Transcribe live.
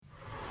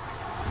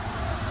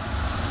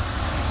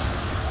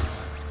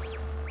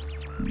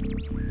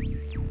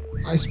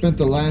I spent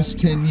the last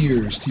 10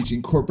 years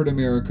teaching corporate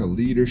America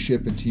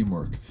leadership and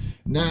teamwork.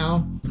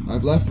 Now,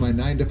 I've left my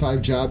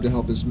 9-to-5 job to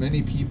help as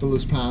many people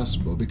as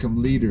possible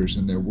become leaders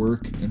in their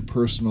work and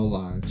personal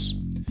lives.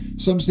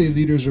 Some say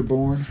leaders are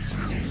born,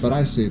 but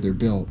I say they're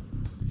built.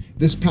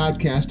 This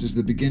podcast is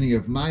the beginning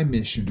of my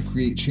mission to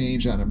create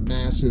change on a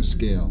massive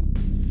scale.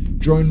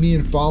 Join me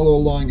and follow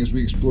along as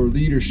we explore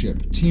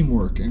leadership,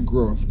 teamwork, and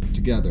growth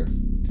together.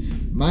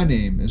 My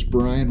name is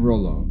Brian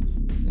Rollo,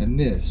 and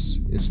this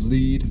is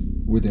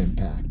Lead with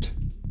Impact.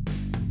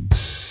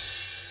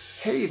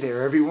 Hey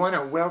there, everyone,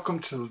 and welcome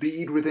to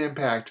Lead with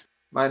Impact.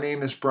 My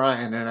name is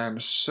Brian, and I'm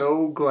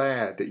so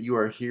glad that you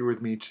are here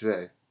with me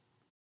today.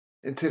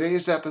 In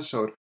today's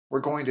episode, we're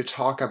going to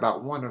talk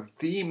about one of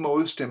the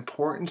most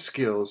important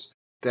skills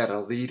that a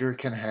leader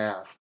can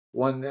have,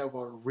 one that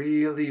will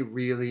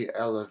really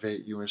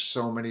elevate you in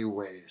so many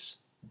ways.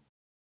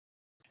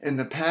 In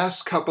the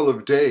past couple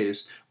of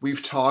days,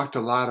 we've talked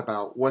a lot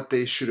about what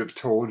they should have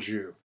told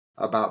you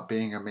about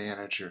being a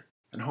manager,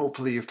 and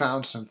hopefully you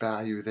found some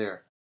value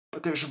there.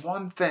 But there's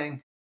one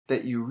thing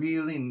that you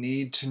really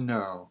need to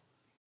know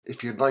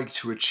if you'd like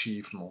to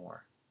achieve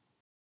more.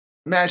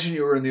 Imagine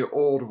you were in the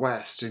Old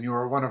West and you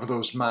were one of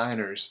those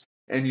miners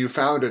and you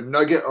found a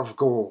nugget of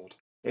gold,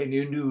 and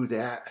you knew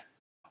that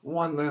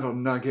one little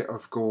nugget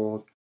of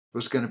gold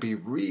was going to be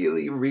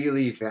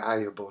really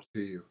valuable to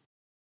you.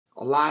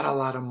 A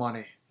lot of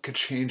money could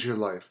change your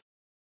life.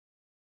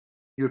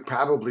 You would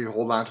probably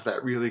hold on to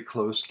that really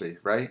closely,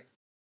 right?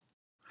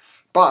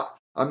 But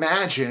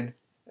imagine,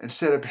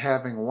 instead of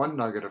having one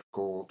nugget of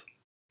gold,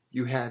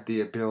 you had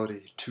the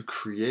ability to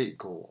create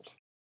gold.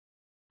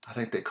 I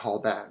think they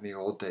called that in the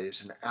old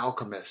days an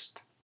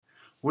alchemist.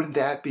 Wouldn't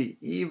that be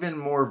even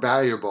more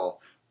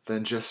valuable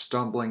than just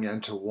stumbling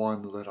into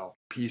one little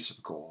piece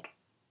of gold?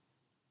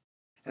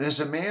 And as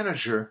a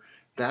manager,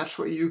 that's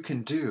what you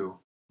can do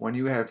when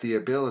you have the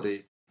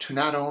ability to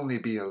not only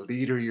be a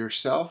leader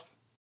yourself,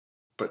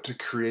 but to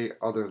create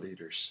other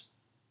leaders.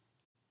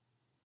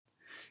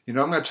 I'm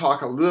going to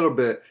talk a little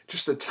bit,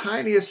 just the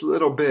tiniest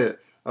little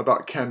bit,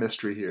 about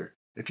chemistry here.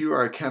 If you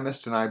are a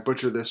chemist and I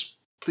butcher this,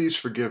 please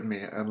forgive me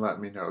and let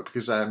me know,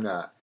 because I am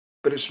not.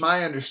 But it's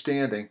my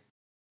understanding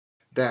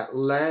that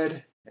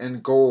lead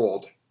and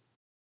gold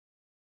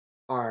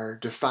are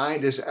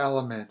defined as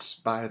elements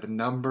by the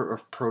number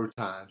of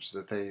protons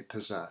that they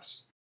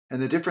possess. And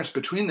the difference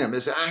between them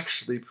is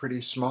actually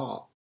pretty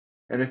small.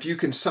 And if you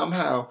can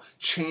somehow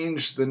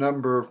change the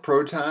number of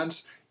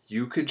protons,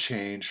 you could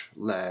change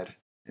lead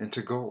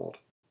into gold,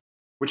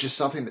 which is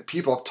something that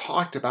people have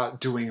talked about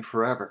doing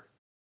forever.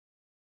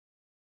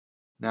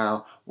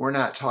 Now, we're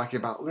not talking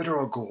about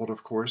literal gold,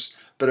 of course,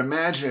 but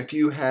imagine if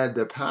you had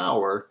the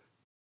power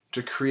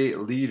to create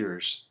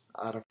leaders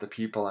out of the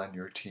people on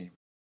your team.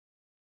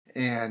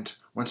 And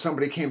when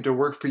somebody came to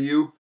work for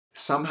you,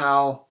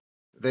 somehow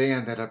they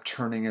ended up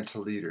turning into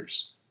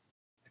leaders.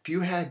 If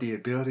you had the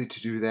ability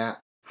to do that,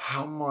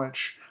 how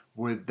much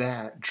would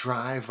that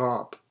drive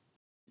up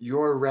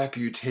your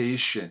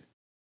reputation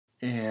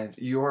and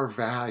your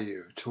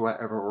value to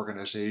whatever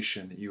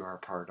organization that you are a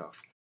part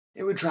of?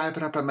 It would drive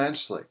it up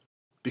immensely,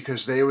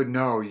 because they would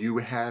know you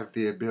have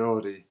the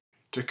ability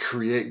to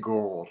create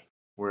gold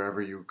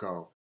wherever you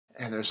go.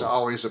 And there's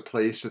always a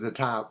place at the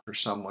top for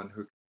someone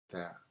who can do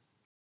that.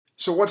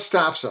 So what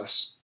stops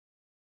us?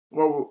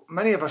 Well,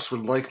 many of us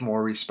would like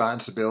more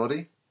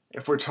responsibility.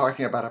 If we're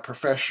talking about a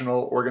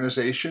professional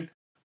organization,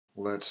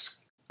 let's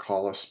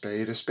call a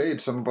spade a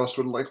spade. Some of us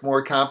would like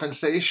more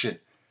compensation.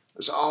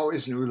 There's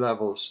always new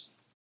levels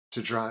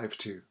to drive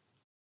to.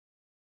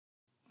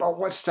 But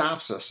what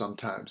stops us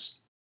sometimes?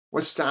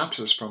 What stops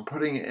us from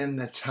putting in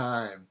the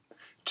time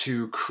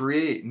to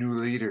create new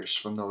leaders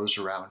from those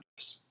around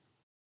us?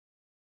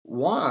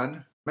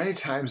 One, many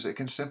times it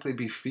can simply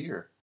be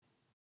fear.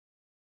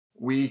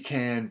 We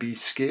can be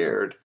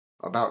scared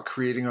about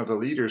creating other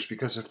leaders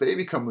because if they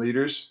become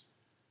leaders,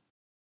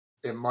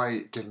 it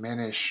might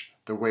diminish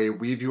the way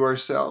we view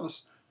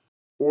ourselves,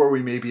 or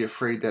we may be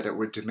afraid that it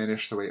would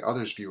diminish the way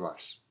others view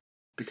us,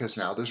 because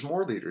now there's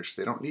more leaders.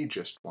 They don't need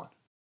just one.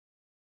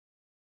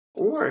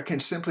 Or it can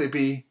simply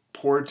be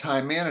poor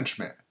time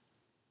management.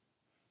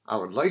 I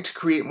would like to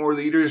create more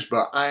leaders,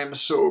 but I am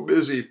so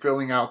busy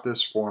filling out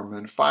this form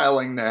and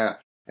filing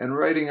that and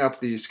writing up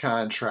these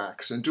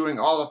contracts and doing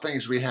all the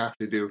things we have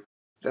to do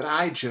that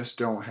I just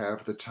don't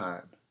have the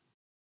time.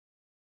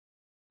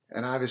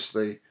 And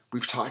obviously,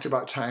 we've talked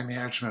about time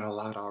management a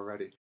lot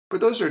already. But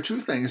those are two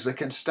things that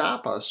can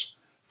stop us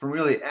from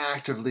really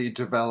actively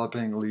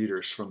developing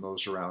leaders from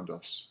those around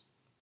us.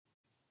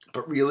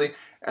 But really,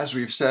 as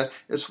we've said,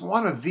 it's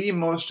one of the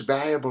most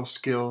valuable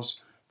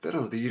skills that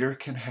a leader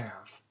can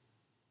have.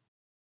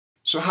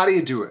 So how do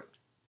you do it?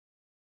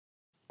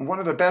 One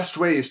of the best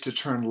ways to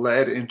turn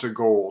lead into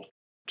gold,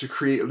 to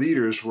create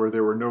leaders where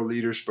there were no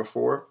leaders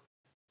before,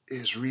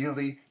 is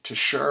really to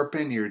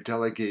sharpen your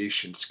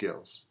delegation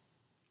skills.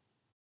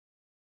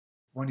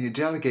 When you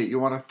delegate, you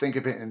want to think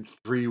of it in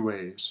three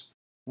ways.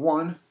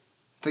 One,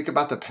 think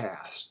about the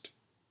past.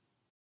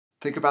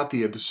 Think about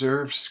the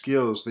observed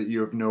skills that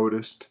you have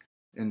noticed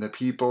in the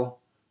people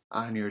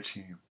on your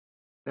team.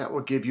 That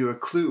will give you a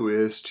clue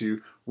as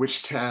to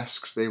which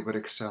tasks they would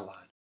excel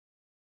on.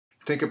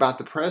 Think about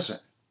the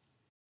present.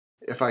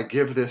 If I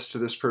give this to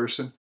this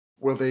person,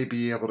 will they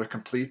be able to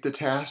complete the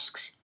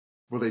tasks?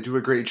 Will they do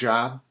a great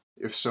job?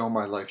 If so,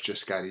 my life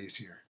just got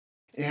easier.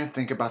 And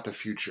think about the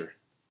future.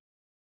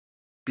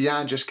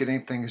 Beyond just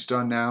getting things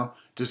done now,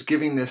 does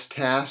giving this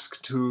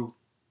task to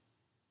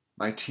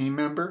my team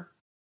member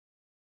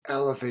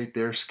elevate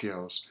their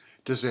skills?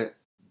 Does it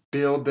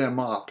build them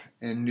up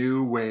in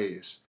new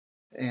ways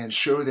and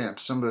show them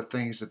some of the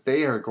things that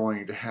they are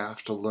going to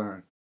have to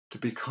learn to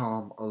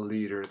become a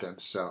leader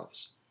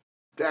themselves?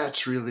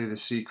 That's really the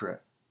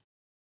secret.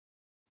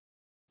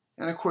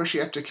 And of course,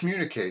 you have to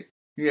communicate.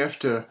 You have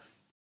to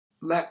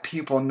let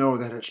people know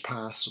that it's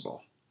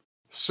possible.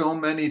 So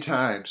many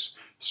times,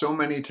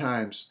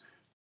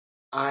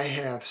 I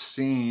have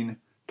seen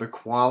the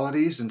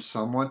qualities in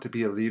someone to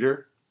be a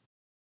leader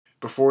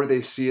before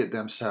they see it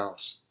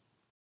themselves.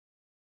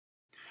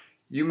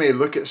 You may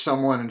look at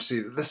someone and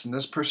see, listen,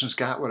 this person's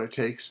got what it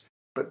takes,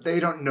 but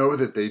they don't know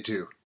that they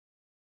do.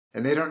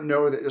 And they don't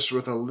know that just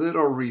with a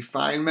little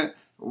refinement,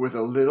 with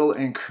a little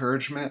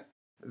encouragement,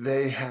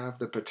 they have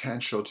the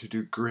potential to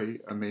do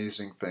great,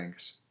 amazing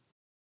things.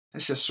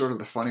 It's just sort of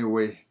the funny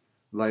way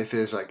life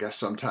is, I guess,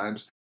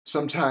 sometimes.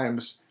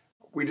 Sometimes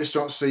we just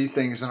don't see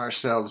things in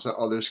ourselves that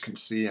others can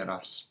see in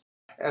us.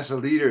 As a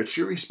leader, it's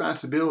your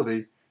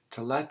responsibility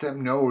to let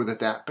them know that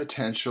that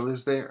potential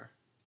is there.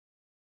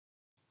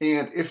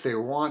 And if they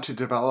want to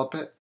develop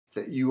it,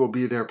 that you will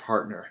be their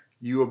partner.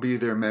 You will be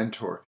their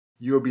mentor.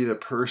 You will be the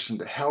person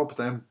to help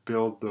them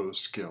build those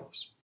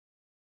skills.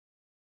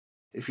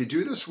 If you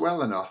do this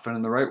well enough and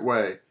in the right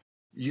way,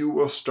 you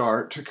will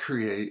start to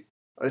create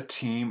a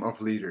team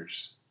of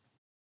leaders.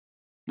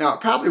 Now,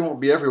 it probably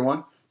won't be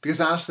everyone, because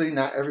honestly,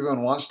 not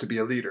everyone wants to be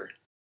a leader,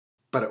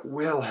 but it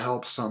will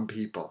help some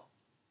people.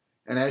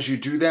 And as you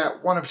do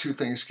that, one of two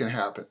things can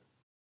happen.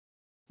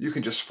 You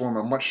can just form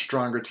a much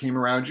stronger team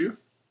around you,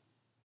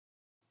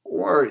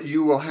 or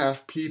you will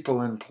have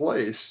people in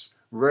place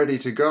ready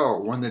to go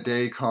when the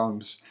day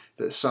comes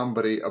that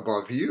somebody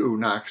above you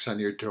knocks on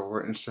your door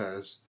and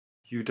says,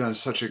 "You've done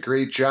such a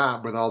great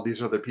job with all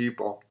these other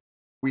people.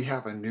 We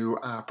have a new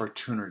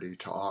opportunity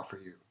to offer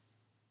you."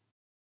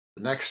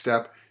 The next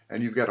step,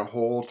 and you've got a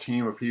whole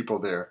team of people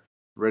there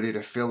ready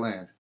to fill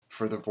in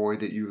for the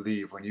void that you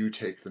leave when you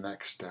take the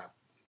next step.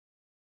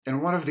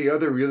 And one of the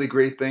other really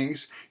great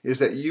things is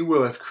that you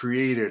will have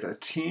created a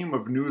team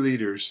of new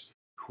leaders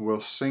who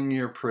will sing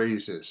your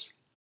praises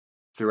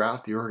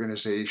throughout the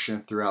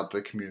organization, throughout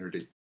the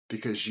community,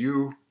 because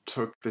you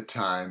took the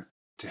time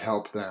to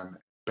help them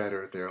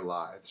better their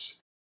lives.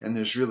 And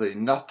there's really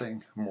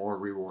nothing more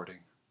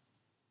rewarding.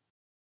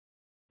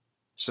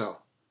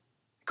 So,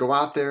 go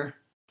out there,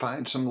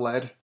 find some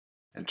lead,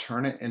 and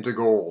turn it into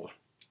gold.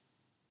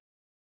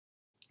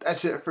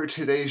 That's it for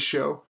today's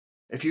show.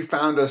 If you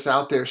found us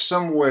out there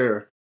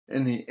somewhere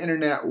in the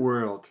internet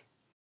world,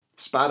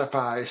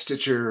 Spotify,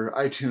 Stitcher,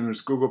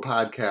 iTunes, Google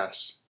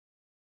Podcasts,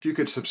 if you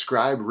could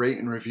subscribe, rate,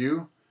 and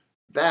review,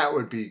 that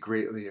would be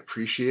greatly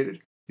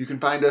appreciated. You can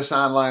find us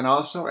online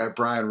also at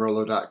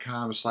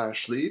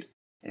brianrollo.com/lead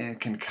and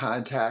can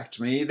contact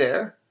me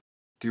there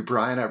through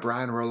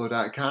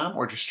brian@brianrollo.com,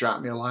 or just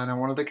drop me a line on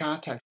one of the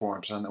contact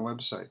forms on the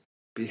website.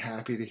 Be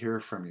happy to hear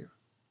from you.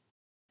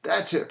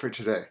 That's it for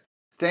today.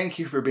 Thank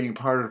you for being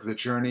part of the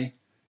journey.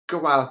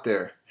 Go out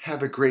there,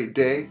 have a great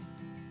day,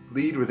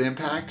 lead with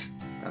impact,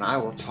 and I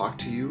will talk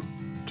to you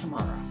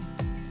tomorrow.